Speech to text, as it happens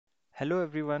Hello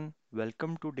everyone,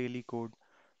 welcome to Daily Code.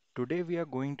 Today we are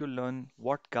going to learn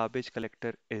what garbage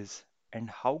collector is and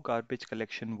how garbage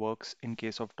collection works in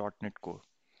case of .NET Core.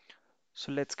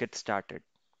 So let's get started.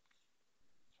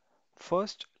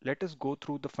 First, let us go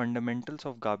through the fundamentals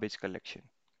of garbage collection.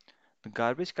 The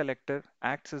garbage collector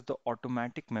acts as the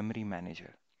automatic memory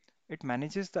manager. It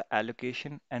manages the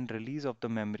allocation and release of the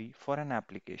memory for an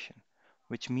application,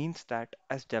 which means that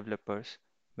as developers,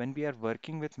 when we are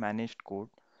working with managed code,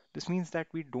 this means that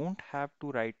we don't have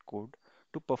to write code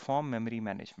to perform memory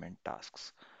management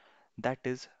tasks. That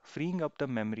is, freeing up the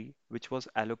memory which was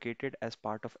allocated as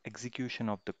part of execution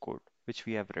of the code which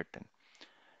we have written.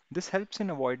 This helps in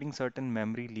avoiding certain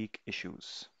memory leak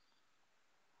issues.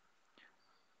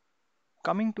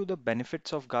 Coming to the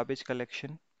benefits of garbage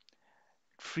collection,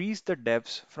 it frees the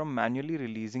devs from manually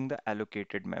releasing the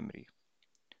allocated memory.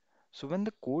 So when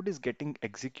the code is getting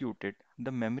executed,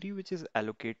 the memory which is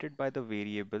allocated by the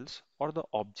variables or the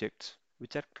objects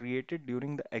which are created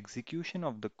during the execution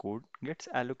of the code gets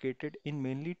allocated in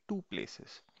mainly two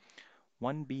places,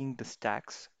 one being the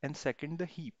stacks and second the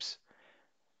heaps.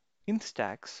 In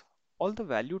stacks, all the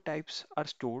value types are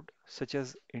stored such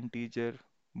as integer,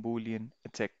 boolean,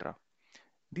 etc.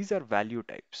 These are value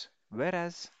types,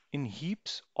 whereas in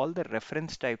heaps all the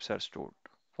reference types are stored.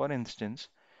 For instance,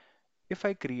 if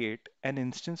I create an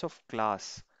instance of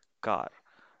class car,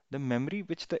 the memory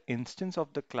which the instance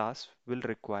of the class will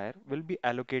require will be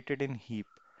allocated in heap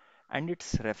and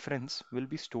its reference will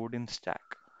be stored in stack.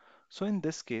 So in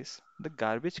this case, the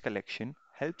garbage collection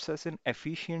helps us in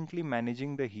efficiently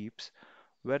managing the heaps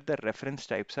where the reference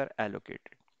types are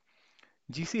allocated.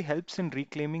 GC helps in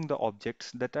reclaiming the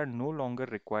objects that are no longer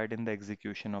required in the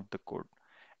execution of the code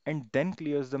and then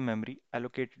clears the memory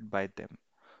allocated by them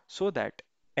so that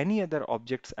any other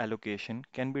object's allocation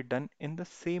can be done in the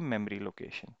same memory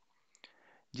location.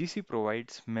 GC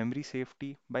provides memory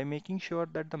safety by making sure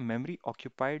that the memory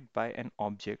occupied by an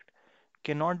object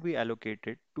cannot be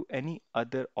allocated to any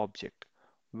other object,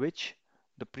 which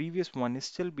the previous one is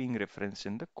still being referenced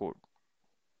in the code.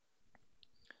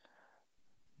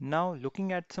 Now,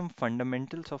 looking at some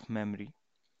fundamentals of memory,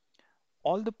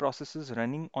 all the processes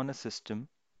running on a system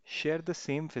share the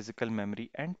same physical memory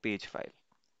and page file.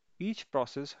 Each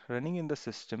process running in the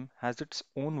system has its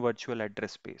own virtual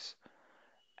address space.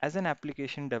 As an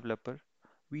application developer,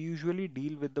 we usually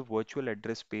deal with the virtual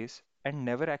address space and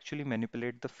never actually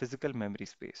manipulate the physical memory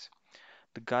space.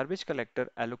 The garbage collector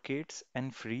allocates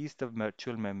and frees the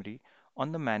virtual memory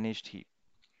on the managed heap.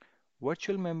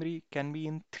 Virtual memory can be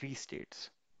in three states: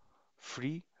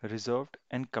 free, reserved,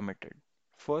 and committed.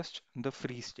 First, the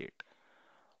free state.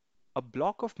 A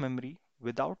block of memory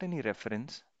without any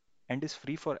reference and is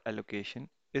free for allocation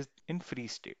is in free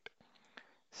state.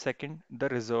 Second, the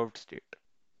reserved state.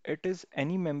 It is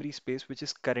any memory space which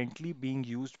is currently being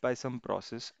used by some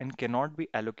process and cannot be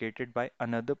allocated by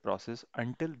another process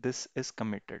until this is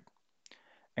committed.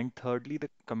 And thirdly, the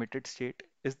committed state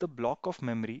is the block of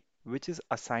memory which is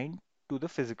assigned to the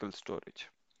physical storage.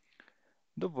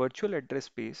 The virtual address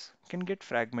space can get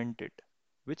fragmented,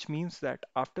 which means that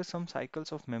after some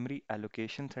cycles of memory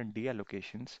allocations and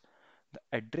deallocations,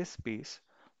 the address space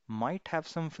might have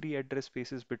some free address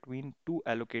spaces between two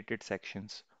allocated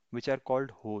sections, which are called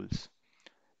holes.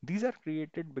 These are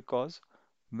created because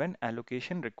when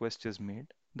allocation request is made,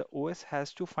 the OS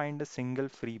has to find a single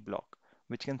free block,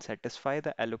 which can satisfy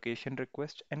the allocation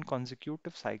request, and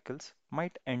consecutive cycles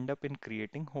might end up in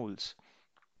creating holes.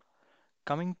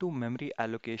 Coming to memory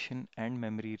allocation and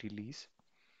memory release,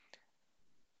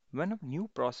 when a new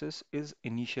process is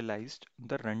initialized,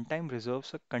 the runtime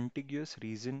reserves a contiguous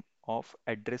region of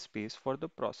address space for the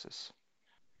process.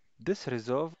 This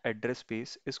reserved address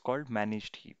space is called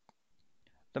managed heap.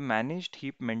 The managed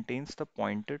heap maintains the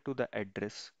pointer to the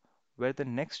address where the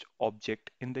next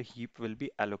object in the heap will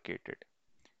be allocated.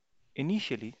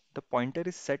 Initially, the pointer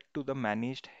is set to the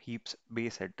managed heap's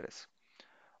base address.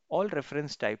 All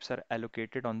reference types are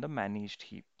allocated on the managed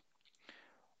heap.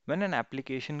 When an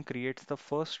application creates the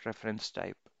first reference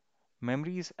type,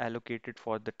 memory is allocated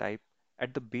for the type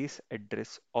at the base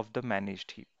address of the managed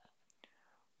heap.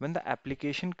 When the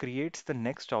application creates the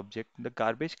next object, the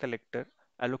garbage collector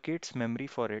allocates memory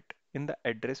for it in the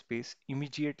address space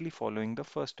immediately following the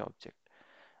first object.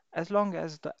 As long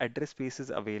as the address space is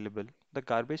available, the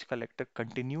garbage collector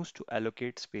continues to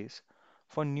allocate space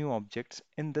for new objects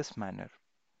in this manner.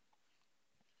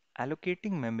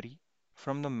 Allocating memory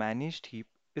from the managed heap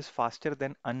is faster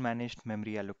than unmanaged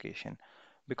memory allocation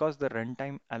because the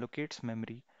runtime allocates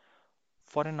memory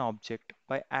for an object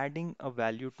by adding a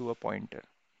value to a pointer.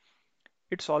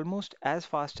 It's almost as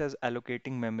fast as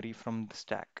allocating memory from the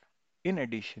stack. In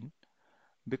addition,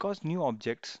 Because new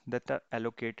objects that are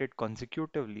allocated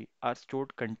consecutively are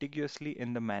stored contiguously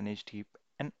in the managed heap,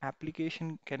 an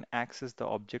application can access the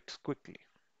objects quickly.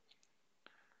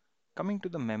 Coming to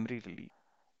the memory release,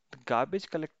 the garbage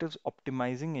collector's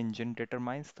optimizing engine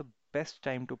determines the best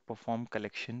time to perform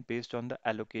collection based on the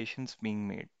allocations being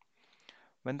made.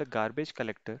 When the garbage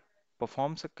collector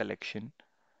performs a collection,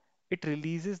 it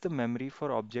releases the memory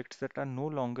for objects that are no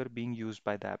longer being used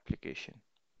by the application.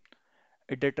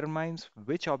 It determines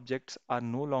which objects are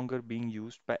no longer being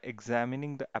used by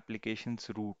examining the application's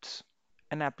roots.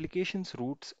 An application's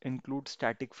roots include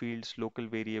static fields, local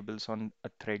variables on a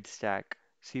thread stack,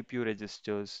 CPU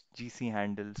registers, GC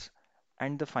handles,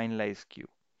 and the finalized queue.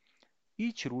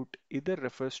 Each root either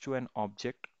refers to an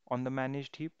object on the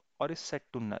managed heap or is set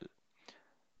to null.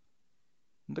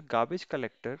 The garbage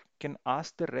collector can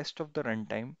ask the rest of the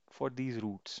runtime for these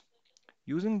roots.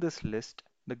 Using this list,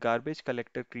 the garbage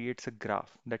collector creates a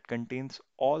graph that contains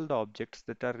all the objects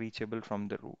that are reachable from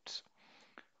the roots.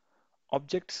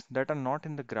 Objects that are not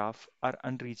in the graph are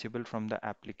unreachable from the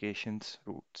application's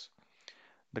roots.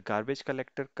 The garbage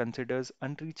collector considers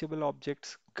unreachable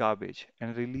objects garbage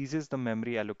and releases the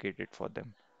memory allocated for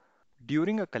them.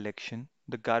 During a collection,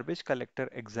 the garbage collector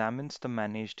examines the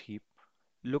managed heap,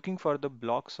 looking for the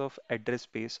blocks of address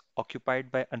space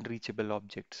occupied by unreachable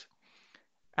objects.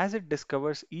 As it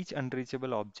discovers each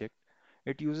unreachable object,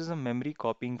 it uses a memory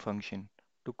copying function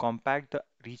to compact the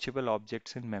reachable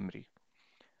objects in memory,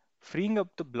 freeing up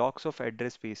the blocks of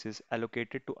address spaces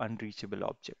allocated to unreachable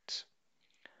objects.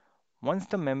 Once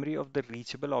the memory of the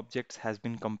reachable objects has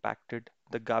been compacted,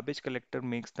 the garbage collector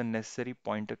makes the necessary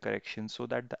pointer corrections so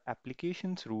that the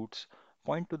application's roots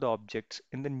point to the objects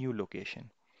in the new location.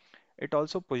 It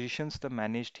also positions the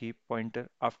managed heap pointer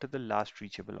after the last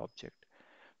reachable object.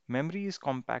 Memory is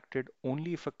compacted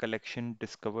only if a collection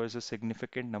discovers a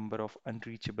significant number of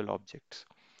unreachable objects.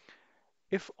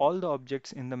 If all the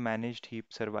objects in the managed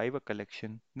heap survive a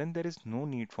collection, then there is no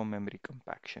need for memory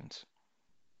compactions.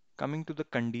 Coming to the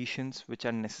conditions which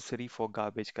are necessary for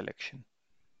garbage collection.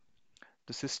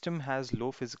 The system has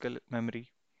low physical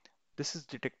memory. This is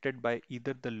detected by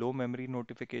either the low memory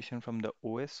notification from the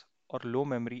OS or low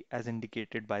memory as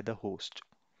indicated by the host.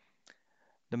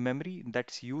 The memory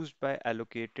that's used by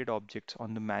allocated objects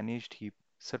on the managed heap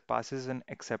surpasses an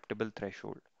acceptable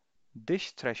threshold.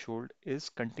 This threshold is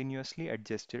continuously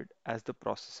adjusted as the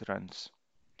process runs.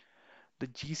 The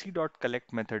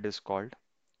gc.collect method is called.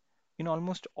 In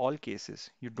almost all cases,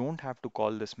 you don't have to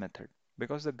call this method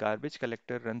because the garbage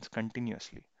collector runs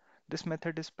continuously. This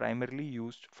method is primarily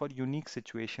used for unique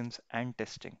situations and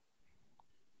testing.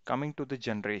 Coming to the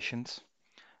generations,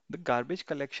 the garbage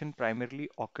collection primarily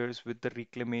occurs with the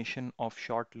reclamation of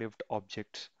short-lived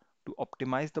objects. To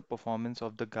optimize the performance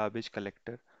of the garbage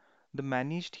collector, the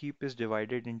managed heap is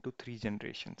divided into three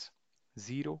generations,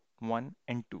 0, 1,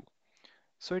 and 2,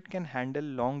 so it can handle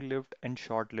long-lived and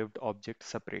short-lived objects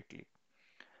separately.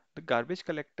 The garbage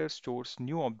collector stores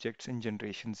new objects in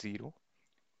generation 0,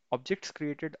 objects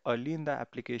created early in the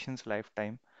application's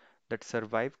lifetime that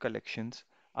survive collections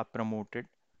are promoted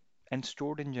and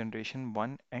stored in generation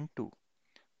 1 and 2.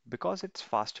 Because it's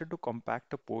faster to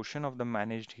compact a portion of the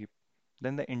managed heap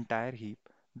than the entire heap,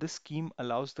 this scheme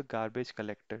allows the garbage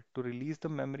collector to release the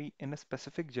memory in a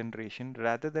specific generation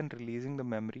rather than releasing the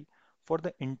memory for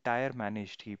the entire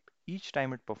managed heap each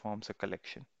time it performs a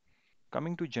collection.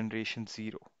 Coming to generation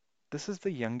 0. This is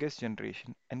the youngest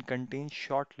generation and contains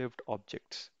short-lived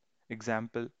objects.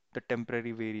 Example, the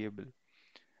temporary variable.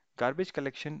 Garbage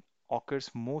collection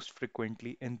occurs most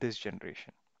frequently in this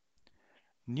generation.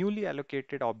 Newly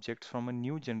allocated objects from a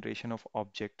new generation of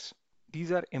objects.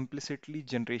 These are implicitly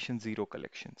generation 0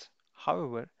 collections.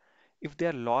 However, if they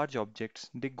are large objects,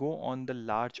 they go on the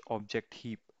large object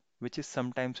heap, which is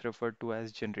sometimes referred to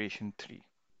as generation 3.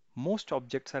 Most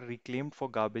objects are reclaimed for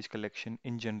garbage collection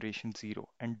in generation 0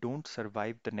 and don't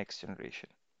survive the next generation.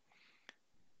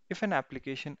 If an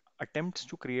application attempts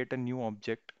to create a new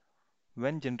object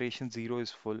when generation 0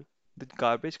 is full, the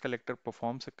garbage collector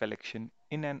performs a collection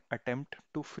in an attempt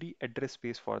to free address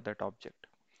space for that object.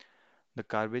 The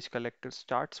garbage collector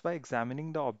starts by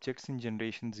examining the objects in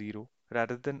generation 0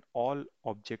 rather than all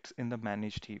objects in the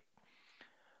managed heap.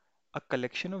 A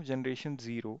collection of generation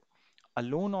 0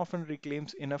 alone often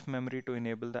reclaims enough memory to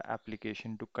enable the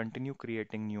application to continue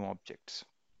creating new objects.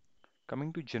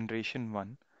 Coming to generation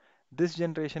 1, this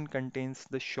generation contains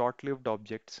the short-lived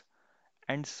objects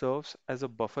and serves as a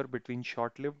buffer between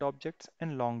short-lived objects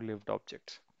and long-lived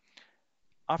objects.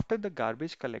 After the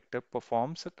garbage collector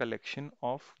performs a collection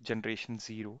of generation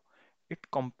 0,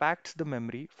 it compacts the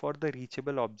memory for the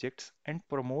reachable objects and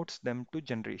promotes them to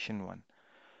generation 1.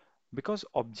 Because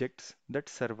objects that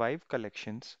survive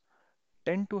collections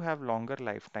tend to have longer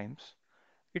lifetimes,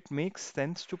 it makes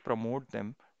sense to promote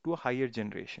them to a higher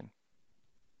generation.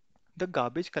 The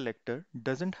garbage collector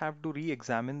doesn't have to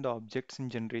re-examine the objects in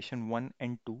generation 1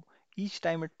 and 2 each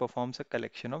time it performs a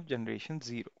collection of generation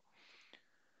 0.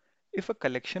 If a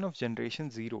collection of generation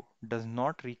 0 does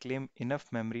not reclaim enough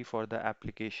memory for the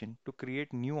application to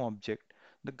create new object,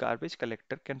 the garbage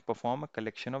collector can perform a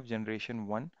collection of generation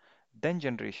 1, then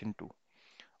generation 2.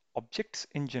 Objects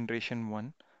in generation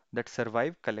 1 that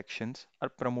survive collections are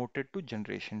promoted to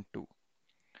generation 2.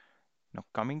 Now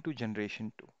coming to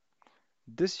generation 2.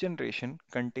 This generation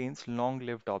contains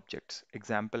long-lived objects.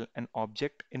 Example, an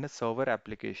object in a server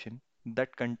application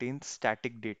that contains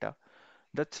static data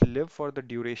that's live for the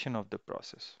duration of the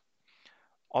process.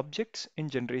 Objects in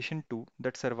generation 2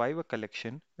 that survive a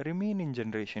collection remain in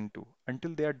generation 2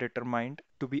 until they are determined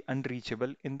to be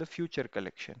unreachable in the future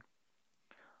collection.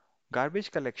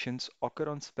 Garbage collections occur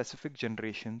on specific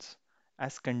generations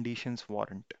as conditions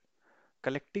warrant.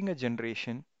 Collecting a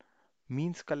generation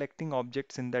means collecting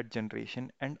objects in that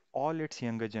generation and all its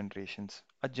younger generations.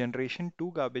 A generation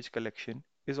 2 garbage collection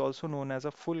is also known as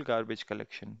a full garbage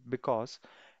collection because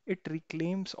it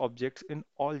reclaims objects in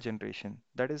all generation,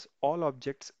 that is all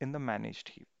objects in the managed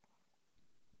heap.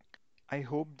 I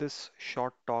hope this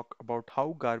short talk about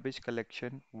how garbage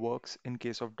collection works in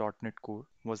case of .NET Core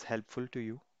was helpful to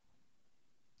you.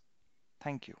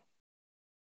 Thank you.